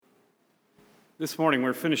This morning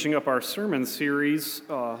we're finishing up our sermon series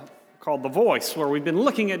called The Voice, where we've been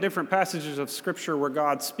looking at different passages of Scripture where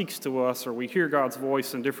God speaks to us or we hear God's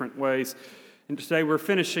voice in different ways. And today we're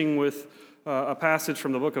finishing with a passage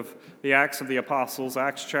from the book of the Acts of the Apostles,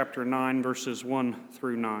 Acts chapter 9, verses 1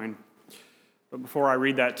 through 9. But before I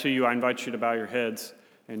read that to you, I invite you to bow your heads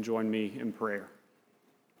and join me in prayer.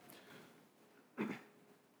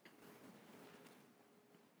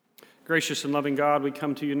 Gracious and loving God, we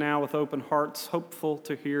come to you now with open hearts, hopeful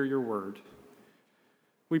to hear your word.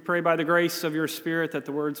 We pray by the grace of your Spirit that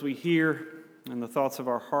the words we hear and the thoughts of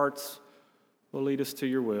our hearts will lead us to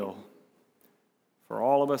your will for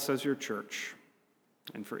all of us as your church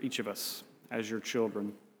and for each of us as your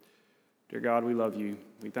children. Dear God, we love you.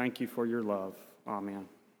 We thank you for your love. Amen.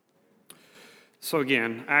 So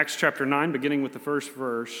again, Acts chapter 9, beginning with the first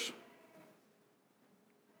verse.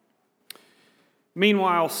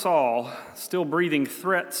 Meanwhile, Saul, still breathing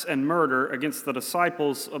threats and murder against the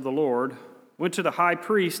disciples of the Lord, went to the high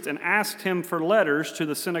priest and asked him for letters to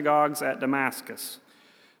the synagogues at Damascus,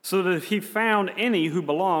 so that if he found any who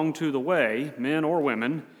belonged to the way, men or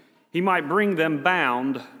women, he might bring them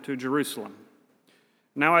bound to Jerusalem.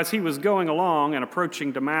 Now as he was going along and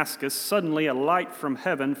approaching Damascus, suddenly a light from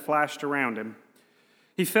heaven flashed around him.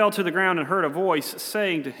 He fell to the ground and heard a voice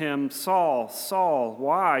saying to him, "Saul, Saul,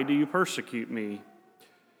 why do you persecute me?"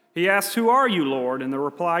 He asked, "Who are you, Lord?" And the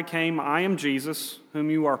reply came, "I am Jesus,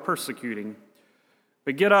 whom you are persecuting.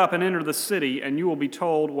 But get up and enter the city, and you will be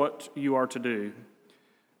told what you are to do."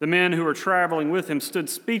 The men who were traveling with him stood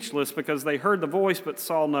speechless because they heard the voice but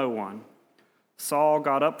saw no one. Saul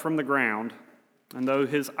got up from the ground, and though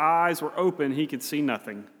his eyes were open, he could see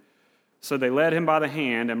nothing. So they led him by the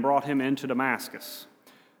hand and brought him into Damascus.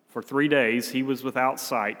 For 3 days he was without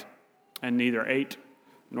sight, and neither ate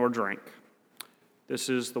nor drank. This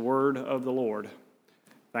is the word of the Lord.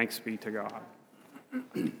 Thanks be to God.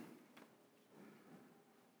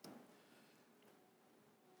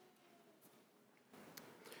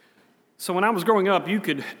 So when I was growing up, you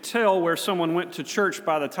could tell where someone went to church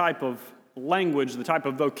by the type of language, the type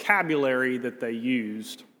of vocabulary that they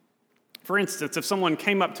used. For instance, if someone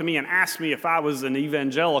came up to me and asked me if I was an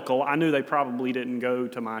evangelical, I knew they probably didn't go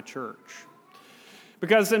to my church.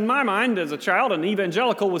 Because in my mind, as a child, an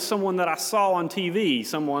evangelical was someone that I saw on TV,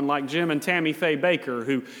 someone like Jim and Tammy Faye Baker,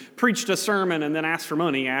 who preached a sermon and then asked for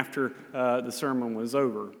money after the sermon was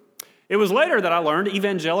over. It was later that I learned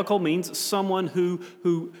evangelical means someone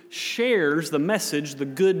who shares the message, the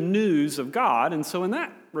good news of God. And so in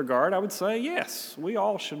that regard, I would say, yes, we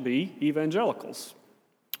all should be evangelicals.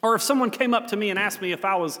 Or if someone came up to me and asked me if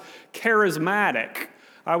I was charismatic,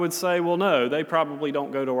 I would say, well, no, they probably don't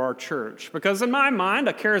go to our church. Because in my mind,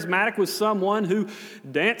 a charismatic was someone who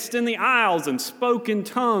danced in the aisles and spoke in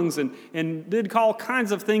tongues and did all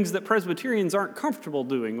kinds of things that Presbyterians aren't comfortable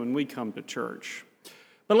doing when we come to church.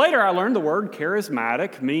 But later I learned the word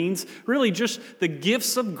charismatic means really just the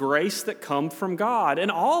gifts of grace that come from God. And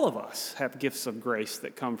all of us have gifts of grace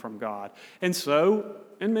that come from God. And so,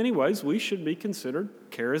 in many ways, we should be considered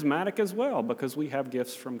charismatic as well because we have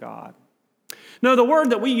gifts from God. Now, the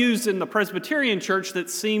word that we used in the Presbyterian church that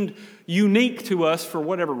seemed unique to us for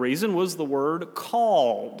whatever reason was the word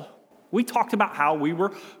called. We talked about how we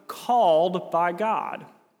were called by God.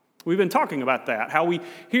 We've been talking about that, how we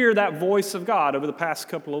hear that voice of God over the past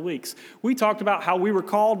couple of weeks. We talked about how we were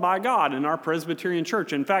called by God in our Presbyterian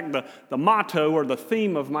church. In fact, the motto or the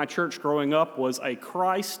theme of my church growing up was a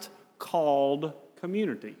Christ-called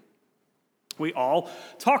community. We all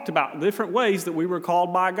talked about different ways that we were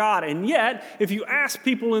called by God. And yet, if you ask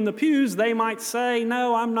people in the pews, they might say,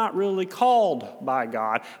 no, I'm not really called by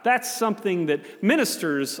God. That's something that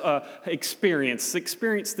ministers experience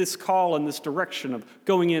this call in this direction of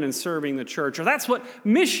going in and serving the church. Or that's what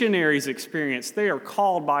missionaries experience. They are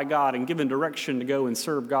called by God and given direction to go and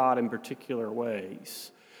serve God in particular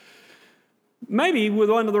ways. Maybe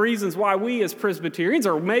one of the reasons why we as Presbyterians,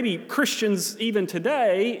 or maybe Christians even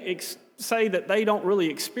today, say that they don't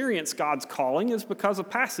really experience God's calling is because of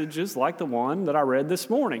passages like the one that I read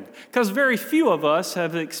this morning. Because very few of us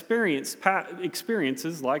have experienced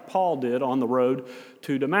experiences like Paul did on the road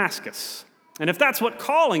to Damascus. And if that's what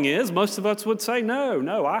calling is, most of us would say,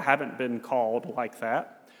 no, I haven't been called like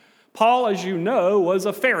that. Paul, as you know, was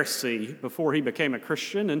a Pharisee before he became a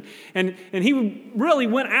Christian, and he really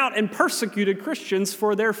went out and persecuted Christians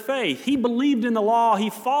for their faith. He believed in the law, he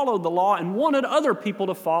followed the law, and wanted other people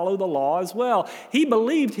to follow the law as well. He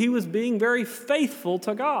believed he was being very faithful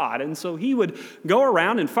to God, and so he would go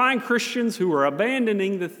around and find Christians who were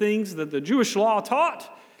abandoning the things that the Jewish law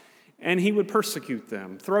taught, and he would persecute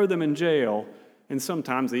them, throw them in jail, and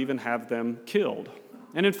sometimes even have them killed.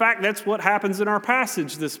 And in fact, that's what happens in our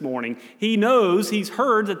passage this morning. He knows, he's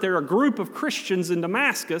heard that there are a group of Christians in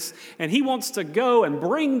Damascus, and he wants to go and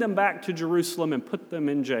bring them back to Jerusalem and put them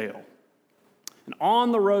in jail. And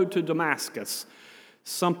on the road to Damascus,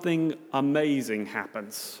 something amazing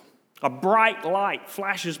happens. A bright light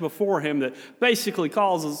flashes before him that basically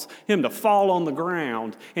causes him to fall on the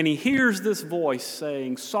ground. And he hears this voice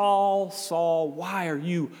saying, "Saul, Saul, why are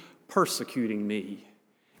you persecuting me?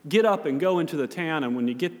 Get up and go into the town, and when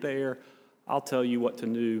you get there, I'll tell you what to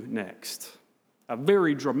do next." A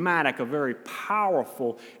very dramatic, a very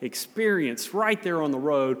powerful experience right there on the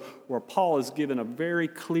road where Paul is given a very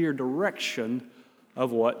clear direction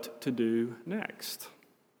of what to do next.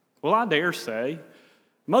 Well, I dare say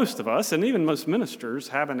most of us, and even most ministers,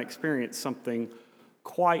 haven't experienced something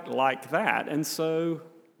quite like that. And so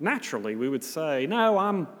naturally we would say, no,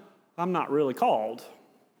 I'm not really called.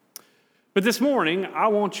 But this morning, I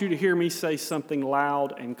want you to hear me say something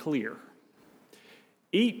loud and clear.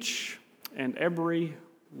 Each and every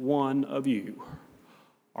one of you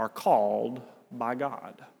are called by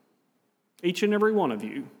God. Each and every one of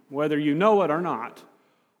you, whether you know it or not,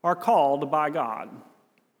 are called by God.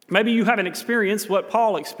 Maybe you haven't experienced what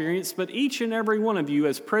Paul experienced, but each and every one of you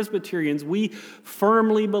as Presbyterians, we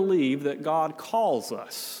firmly believe that God calls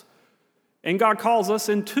us. And God calls us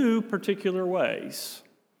in two particular ways.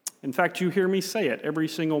 In fact, you hear me say it every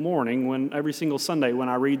single morning, every single Sunday when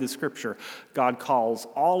I read the Scripture. God calls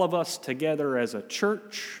all of us together as a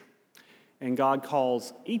church, and God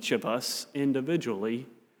calls each of us individually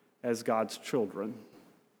as God's children.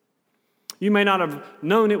 You may not have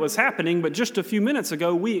known it was happening, but just a few minutes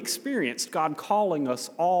ago, we experienced God calling us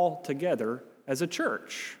all together as a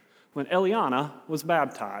church when Eliana was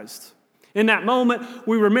baptized. In that moment,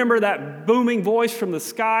 we remember that booming voice from the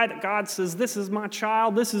sky that God says, "This is my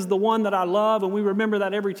child, this is the one that I love," and we remember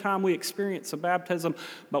that every time we experience a baptism,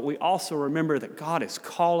 but we also remember that God is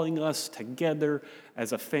calling us together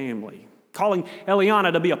as a family. Calling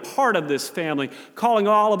Eliana to be a part of this family, calling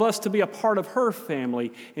all of us to be a part of her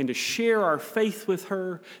family and to share our faith with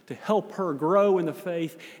her, to help her grow in the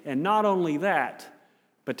faith, and not only that,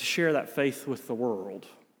 but to share that faith with the world.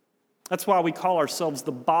 That's why we call ourselves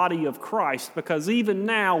the body of Christ, because even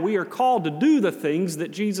now we are called to do the things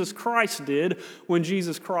that Jesus Christ did when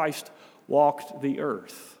Jesus Christ walked the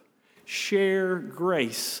earth. Share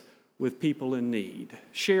grace with people in need.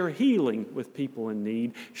 Share healing with people in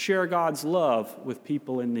need. Share God's love with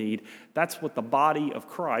people in need. That's what the body of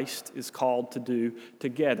Christ is called to do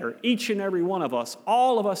together. Each and every one of us,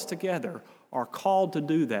 all of us together, are called to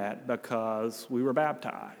do that because we were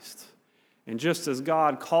baptized. And just as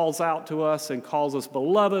God calls out to us and calls us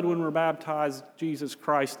beloved when we're baptized, Jesus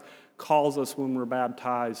Christ calls us when we're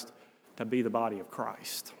baptized to be the body of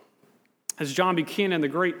Christ. As John Buchanan, the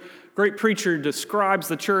great preacher, describes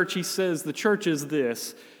the church, he says, the church is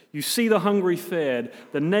this: you see the hungry fed,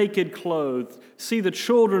 the naked clothed, see the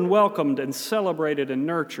children welcomed and celebrated and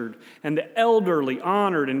nurtured, and the elderly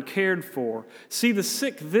honored and cared for, see the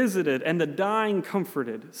sick visited and the dying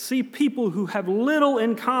comforted, see people who have little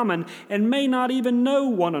in common and may not even know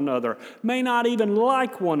one another, may not even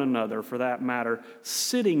like one another for that matter,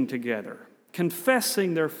 sitting together,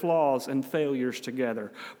 confessing their flaws and failures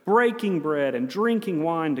together, breaking bread and drinking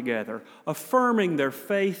wine together, affirming their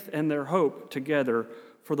faith and their hope together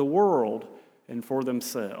for the world and for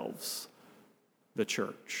themselves, the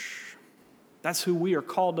church. That's who we are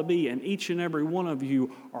called to be, and each and every one of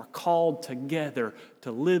you are called together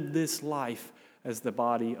to live this life as the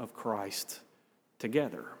body of Christ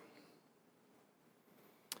together.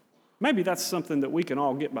 Maybe that's something that we can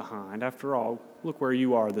all get behind. After all, look where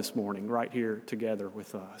you are this morning, right here together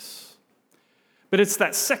with us. But it's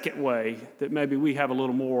that second way that maybe we have a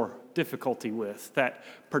little more difficulty with, that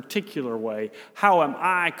particular way. How am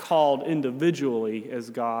I called individually as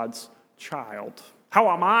God's child? How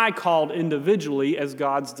am I called individually as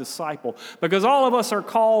God's disciple? Because all of us are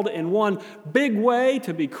called in one big way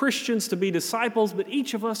to be Christians, to be disciples, but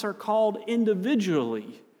each of us are called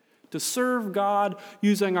individually to serve God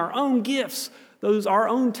using our own gifts, our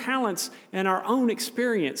own talents, and our own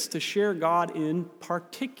experience to share God in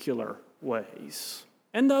particular ways.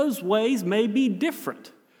 And those ways may be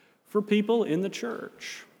different for people in the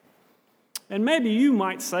church. And maybe you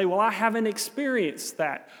might say, well, I haven't experienced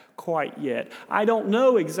that quite yet. I don't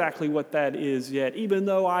know exactly what that is yet. Even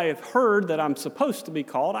though I have heard that I'm supposed to be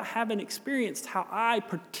called, I haven't experienced how I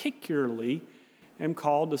particularly am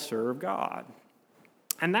called to serve God.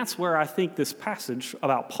 And that's where I think this passage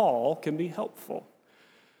about Paul can be helpful.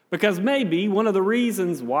 Because maybe one of the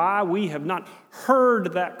reasons why we have not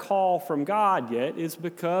heard that call from God yet is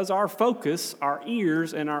because our focus, our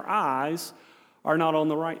ears, and our eyes are not on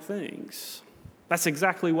the right things. That's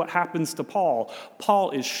exactly what happens to Paul.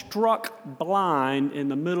 Paul is struck blind in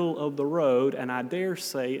the middle of the road, and I dare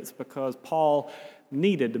say it's because Paul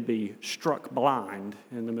needed to be struck blind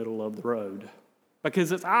in the middle of the road, because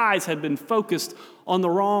his eyes had been focused on the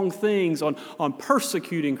wrong things, on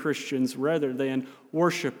persecuting Christians rather than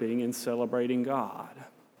worshiping and celebrating God.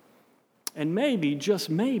 And maybe, just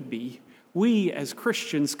maybe, we as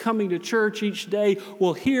Christians coming to church each day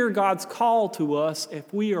will hear God's call to us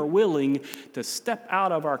if we are willing to step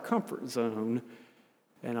out of our comfort zone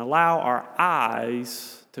and allow our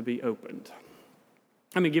eyes to be opened.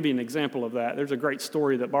 Let me give you an example of that. There's a great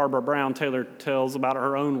story that Barbara Brown Taylor tells about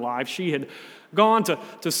her own life. She had gone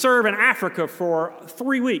to serve in Africa for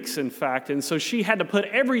 3 weeks, in fact, and so she had to put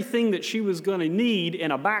everything that she was going to need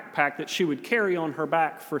in a backpack that she would carry on her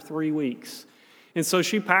back for 3 weeks. And so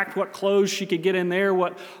she packed what clothes she could get in there,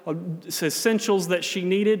 what essentials that she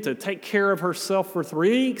needed to take care of herself for 3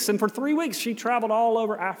 weeks. And for 3 weeks, she traveled all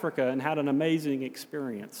over Africa and had an amazing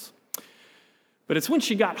experience. But it's when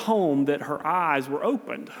she got home that her eyes were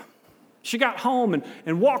opened. She got home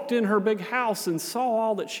and walked in her big house and saw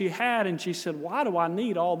all that she had, and she said, "Why do I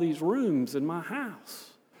need all these rooms in my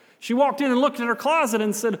house?" She walked in and looked at her closet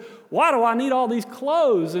and said, "Why do I need all these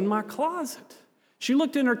clothes in my closet?" She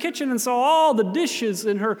looked in her kitchen and saw all the dishes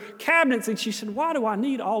in her cabinets, and she said, "Why do I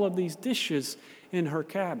need all of these dishes in her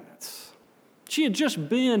cabinets?" She had just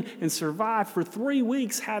been and survived for 3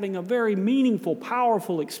 weeks having a very meaningful,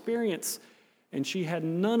 powerful experience, and she had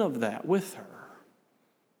none of that with her.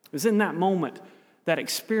 It was in that moment, that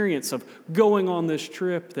experience of going on this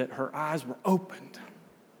trip, that her eyes were opened,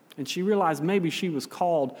 and she realized maybe she was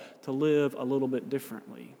called to live a little bit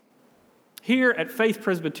differently. Here at Faith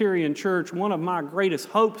Presbyterian Church, one of my greatest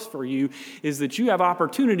hopes for you is that you have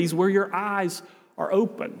opportunities where your eyes are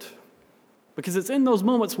opened. Because it's in those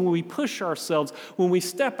moments when we push ourselves, when we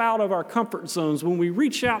step out of our comfort zones, when we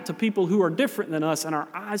reach out to people who are different than us and our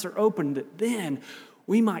eyes are opened, that then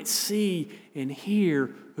we might see and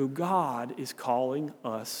hear who God is calling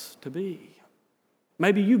us to be.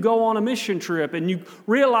 Maybe you go on a mission trip and you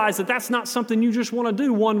realize that that's not something you just want to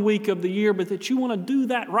do 1 week of the year, but that you want to do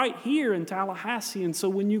that right here in Tallahassee. And so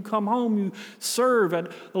when you come home, you serve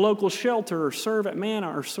at a local shelter or serve at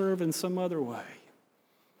Manna or serve in some other way.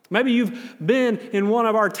 Maybe you've been in one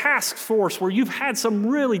of our task force where you've had some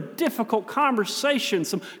really difficult conversation,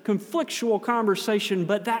 some conflictual conversation,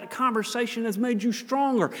 but that conversation has made you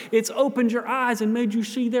stronger. It's opened your eyes and made you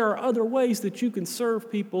see there are other ways that you can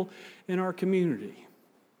serve people in our community.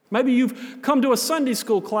 Maybe you've come to a Sunday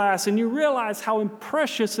school class and you realize how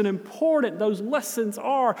precious and important those lessons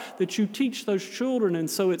are that you teach those children. And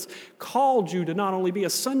so it's called you to not only be a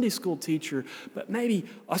Sunday school teacher, but maybe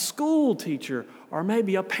a school teacher, or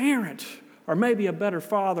maybe a parent, or maybe a better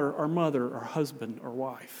father or mother or husband or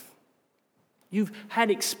wife. You've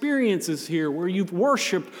had experiences here where you've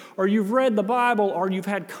worshiped or you've read the Bible or you've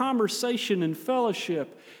had conversation and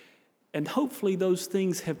fellowship. And hopefully those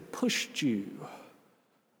things have pushed you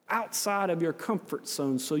outside of your comfort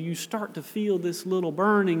zone, so you start to feel this little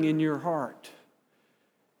burning in your heart.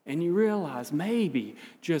 And you realize maybe,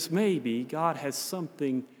 just maybe, God has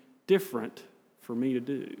something different for me to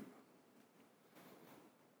do.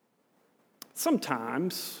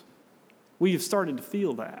 Sometimes we have started to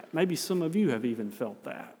feel that. Maybe some of you have even felt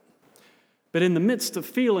that. But in the midst of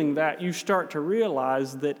feeling that, you start to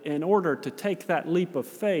realize that in order to take that leap of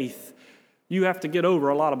faith, you have to get over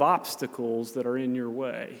a lot of obstacles that are in your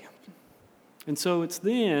way. And so it's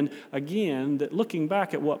then, again, that looking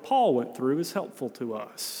back at what Paul went through is helpful to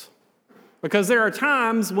us. Because there are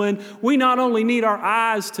times when we not only need our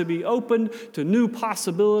eyes to be opened to new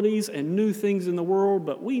possibilities and new things in the world,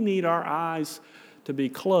 but we need our eyes to be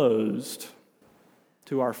closed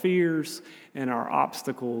to our fears and our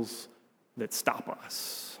obstacles that stop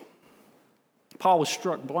us. Paul was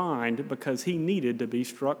struck blind because he needed to be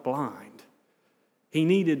struck blind. He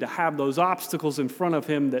needed to have those obstacles in front of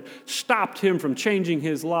him that stopped him from changing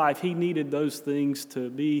his life. He needed those things to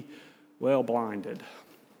be, well, blinded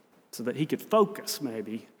so that he could focus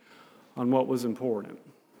maybe on what was important.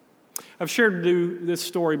 I've shared this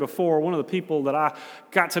story before. One of the people that I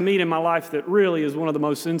got to meet in my life that really is one of the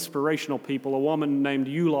most inspirational people, a woman named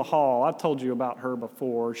Eula Hall. I've told you about her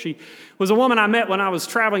before. She was a woman I met when I was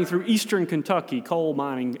traveling through eastern Kentucky, coal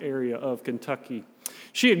mining area of Kentucky.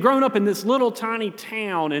 She had grown up in this little tiny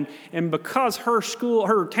town, and because her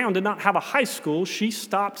town did not have a high school, she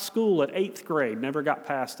stopped school at 8th grade, never got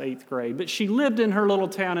past 8th grade. But she lived in her little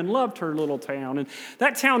town and loved her little town. And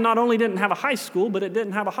that town not only didn't have a high school, but it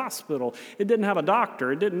didn't have a hospital. It didn't have a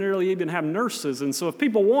doctor. It didn't really even have nurses. And so if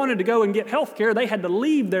people wanted to go and get health care, they had to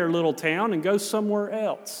leave their little town and go somewhere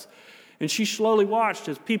else. And she slowly watched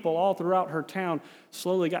as people all throughout her town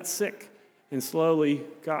slowly got sick and slowly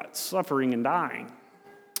got suffering and dying.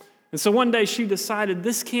 And so one day she decided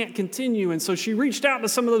this can't continue. And so she reached out to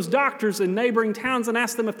some of those doctors in neighboring towns and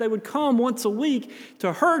asked them if they would come once a week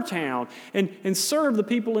to her town and serve the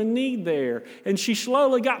people in need there. And she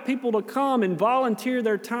slowly got people to come and volunteer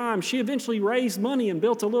their time. She eventually raised money and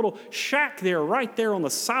built a little shack there, right there on the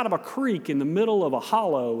side of a creek in the middle of a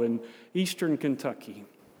hollow in eastern Kentucky.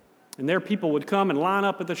 And there people would come and line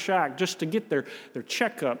up at the shack just to get their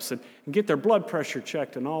checkups and get their blood pressure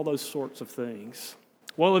checked and all those sorts of things.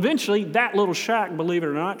 Well, eventually, that little shack, believe it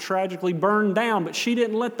or not, tragically burned down, but she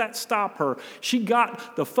didn't let that stop her. She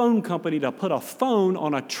got the phone company to put a phone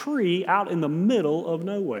on a tree out in the middle of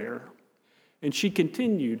nowhere. And she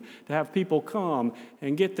continued to have people come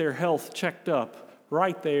and get their health checked up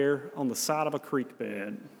right there on the side of a creek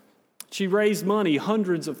bed. She raised money,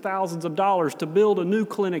 hundreds of thousands of dollars, to build a new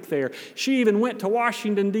clinic there. She even went to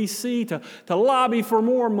Washington, D.C. to lobby for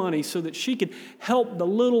more money so that she could help the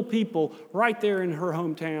little people right there in her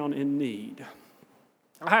hometown in need.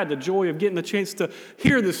 I had the joy of getting the chance to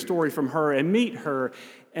hear this story from her and meet her,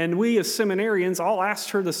 and we as seminarians all asked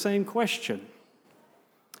her the same question.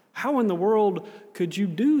 How in the world could you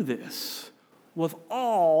do this with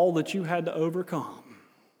all that you had to overcome?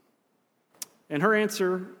 And her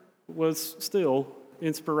answer was still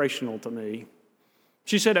inspirational to me.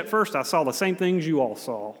 She said, at first, I saw the same things you all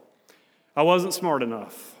saw. I wasn't smart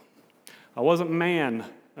enough. I wasn't man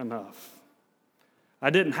enough. I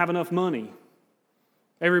didn't have enough money.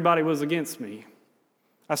 Everybody was against me.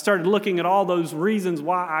 I started looking at all those reasons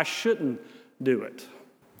why I shouldn't do it.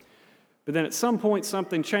 But then at some point,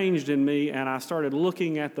 something changed in me, and I started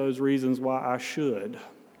looking at those reasons why I should.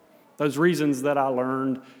 Those reasons that I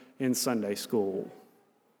learned in Sunday school.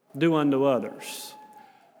 Do unto others.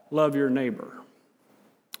 Love your neighbor.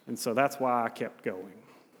 And so that's why I kept going.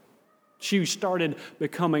 She started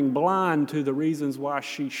becoming blind to the reasons why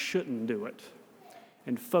she shouldn't do it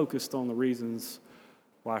and focused on the reasons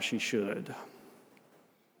why she should.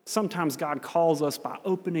 Sometimes God calls us by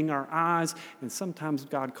opening our eyes, and sometimes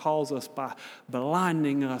God calls us by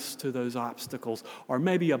blinding us to those obstacles. Or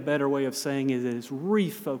maybe a better way of saying it is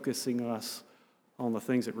refocusing us on the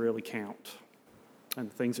things that really count and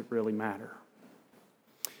the things that really matter.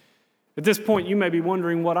 At this point, you may be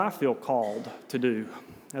wondering what I feel called to do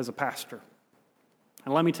as a pastor.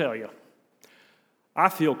 And let me tell you, I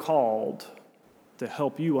feel called to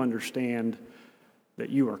help you understand that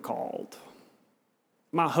you are called.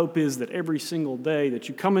 My hope is that every single day that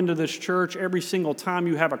you come into this church, every single time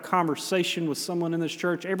you have a conversation with someone in this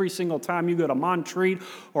church, every single time you go to Montreat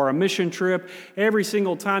or a mission trip, every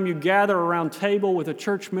single time you gather around table with a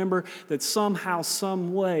church member, that somehow,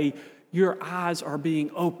 some way, your eyes are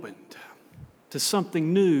being opened to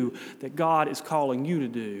something new that God is calling you to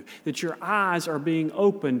do, that your eyes are being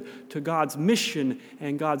opened to God's mission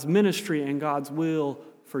and God's ministry and God's will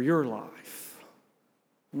for your life.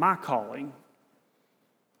 My calling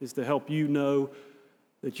is to help you know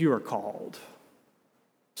that you are called,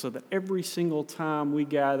 so that every single time we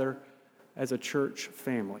gather as a church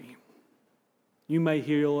family, you may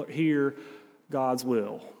hear God's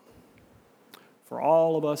will for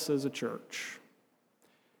all of us as a church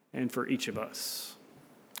and for each of us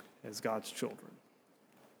as God's children.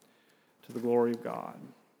 To the glory of God.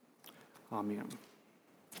 Amen.